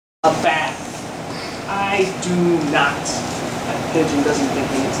A bath. I do not. That pigeon doesn't think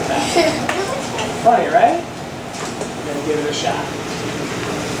he needs a bath. Funny, right? We're gonna give it a shot.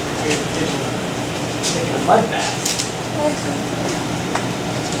 Here's the pigeon taking a mud bath.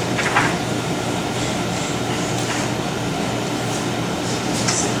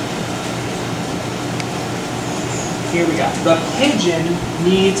 Here we go. The pigeon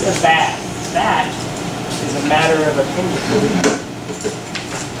needs a bath. That is a matter of opinion.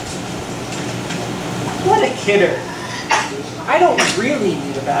 What a kidder. I don't really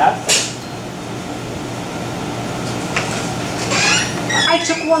need a bath. I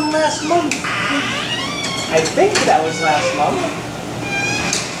took one last month. I think that was last month.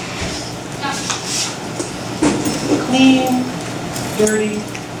 Clean, dirty.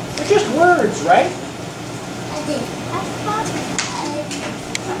 They're just words, right?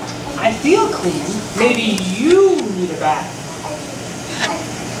 I feel clean. Maybe you need a bath.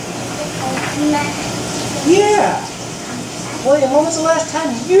 Yeah. William, when was the last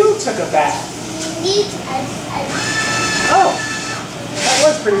time you took a bath? Oh, that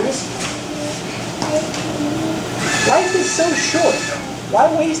was pretty recent. Life is so short.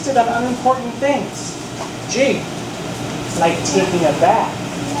 Why waste it on unimportant things? Gee, like taking a bath.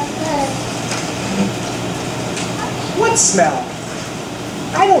 What smell?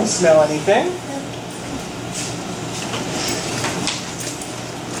 I don't smell anything.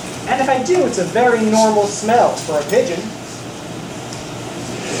 And if I do, it's a very normal smell for a pigeon.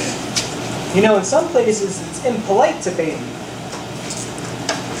 You know, in some places, it's impolite to bathe.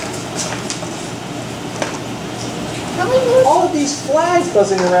 All of these flags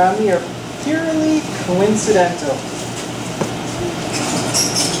buzzing around me are purely coincidental.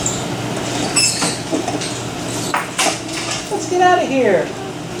 Let's get out of here.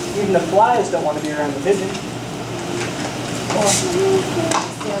 Even the flies don't want to be around the pigeon.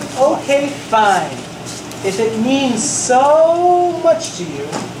 Okay, fine. If it means so much to you,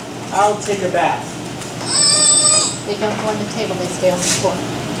 I'll take a bath. They don't go on the table, they stay on the floor.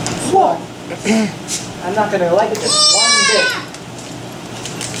 Whoa! I'm not going to like it just one bit.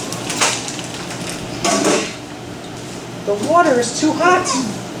 The water is too hot,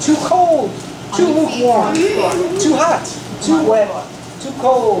 too cold, too lukewarm, too hot, too wet, too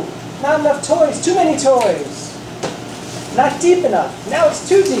cold, not enough toys, too many toys. Not deep enough. Now it's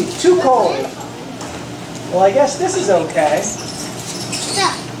too deep, too cold. Well, I guess this is okay.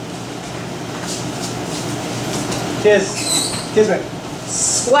 Kiss me.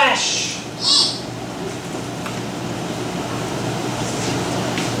 Splash!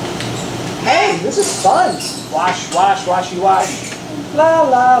 Hey, this is fun. Wash, wash, washy, wash. La,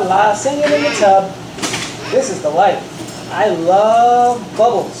 la, la, singing in the tub. This is the life. I love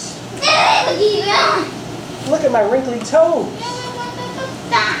bubbles. Look at my wrinkly toes.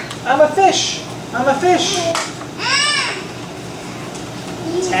 I'm a fish. I'm a fish.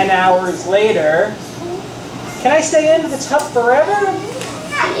 10 hours later. Can I stay in the tub forever?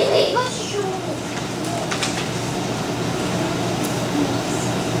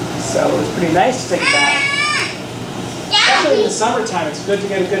 So it was pretty nice to take a bath. Especially in the summertime, it's good to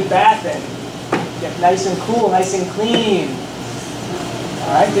get a good bath in. Get nice and cool, nice and clean.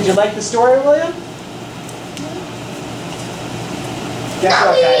 Alright, did you like the story, William? Guess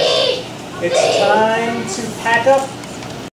what, guys? It's time to pack up